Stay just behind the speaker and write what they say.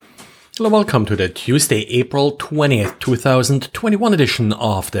Hello, welcome to the Tuesday, April 20th, 2021 edition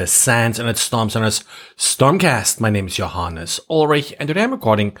of the SANS and its Storm Center's StormCast. My name is Johannes Ulrich, and today I'm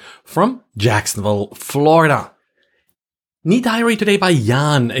recording from Jacksonville, Florida. Neat diary today by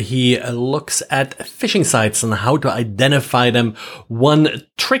Jan. He looks at phishing sites and how to identify them. One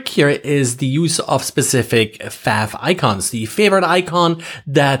trick here is the use of specific fav icons. The favorite icon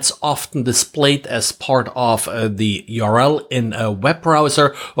that's often displayed as part of the URL in a web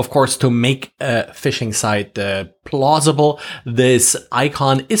browser. Of course, to make a phishing site plausible, this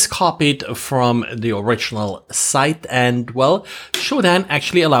icon is copied from the original site, and well, Shodan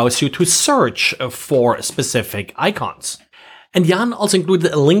actually allows you to search for specific icons. And Jan also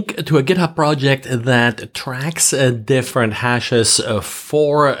included a link to a GitHub project that tracks different hashes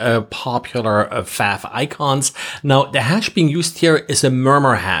for popular fav icons. Now, the hash being used here is a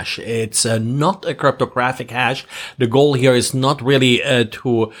murmur hash. It's not a cryptographic hash. The goal here is not really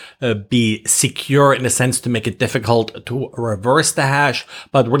to be secure in the sense to make it difficult to reverse the hash,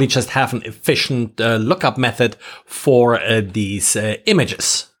 but really just have an efficient lookup method for these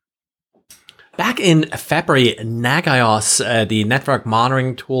images. Back in February, NagIOS, the network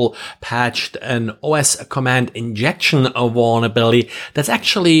monitoring tool, patched an OS command injection vulnerability that's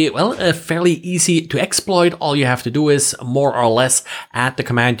actually, fairly easy to exploit. All you have to do is more or less add the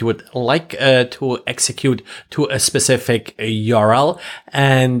command you would like to execute to a specific URL.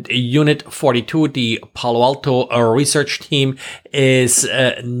 And Unit 42, the Palo Alto research team, is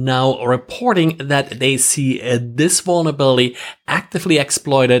now reporting that they see this vulnerability actively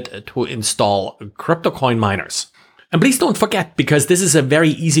exploited to install crypto coin miners. And please don't forget, because this is a very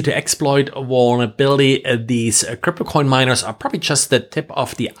easy to exploit vulnerability, these crypto coin miners are probably just the tip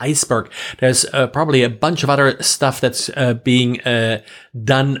of the iceberg. There's probably a bunch of other stuff that's being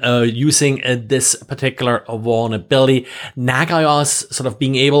done using this particular vulnerability. NagIOS sort of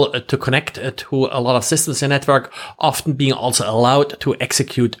being able to connect to a lot of systems in the network, often being also allowed to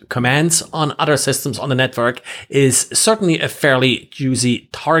execute commands on other systems on the network, is certainly a fairly juicy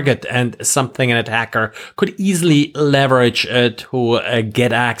target and something an attacker could easily leverage to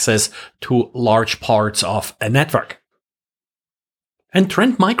get access to large parts of a network. And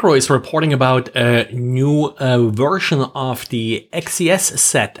Trend Micro is reporting about a new version of the XCS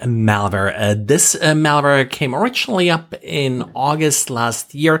set malware. This malware came originally up in August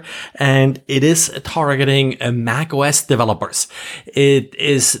last year, and it is targeting macOS developers. It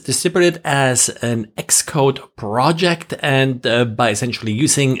is distributed as an Xcode project, and by essentially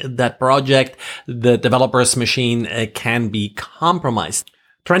using that project, the developer's machine can be compromised.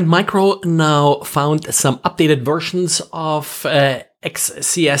 Trend Micro now found some updated versions of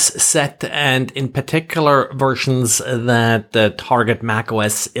XCS set, and in particular versions that target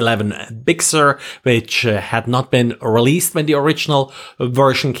macOS 11 Big Sur, which had not been released when the original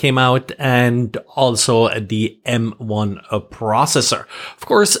version came out, and also the M1 processor. Of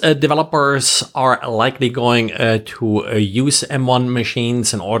course, developers are likely going to use M1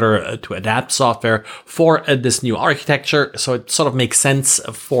 machines in order to adapt software for this new architecture, so it sort of makes sense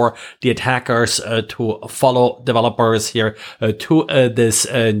for the attackers to follow developers here to this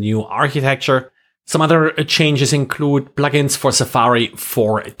new architecture. Some other changes include plugins for Safari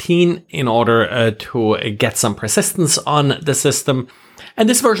 14 in order to get some persistence on the system. And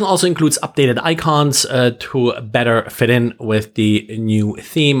this version also includes updated icons to better fit in with the new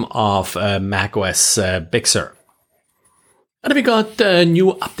theme of macOS Big Sur. And we got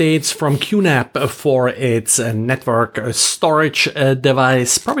new updates from QNAP for its network storage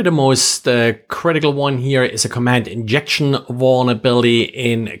device. Probably the most critical one here is a command injection vulnerability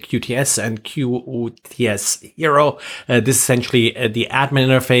in QTS and QTS Hero. This is essentially the admin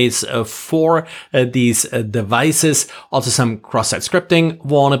interface for these devices. Also some cross-site scripting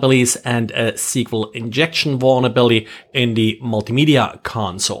vulnerabilities and a SQL injection vulnerability in the multimedia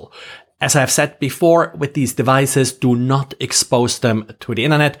console. As I've said before, with these devices, do not expose them to the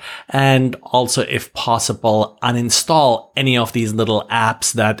internet, and also, if possible, uninstall any of these little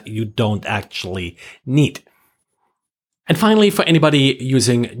apps that you don't actually need. And finally, for anybody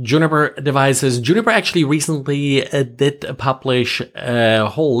using Juniper devices, Juniper actually recently did publish a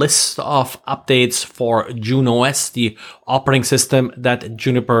whole list of updates for JuneOS, the operating system that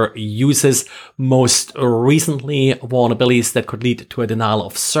Juniper uses. Most recently, vulnerabilities that could lead to a denial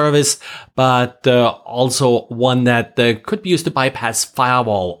of service, but also one that could be used to bypass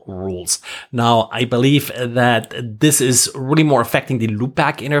firewall rules. Now, I believe that this is really more affecting the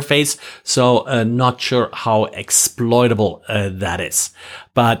loopback interface, so not sure how exploitable that is.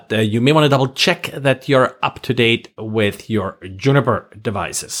 But you may want to double check that you're up to date with your Juniper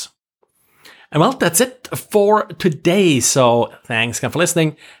devices. And well, that's it for today. So thanks again for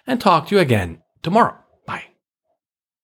listening, and talk to you again tomorrow.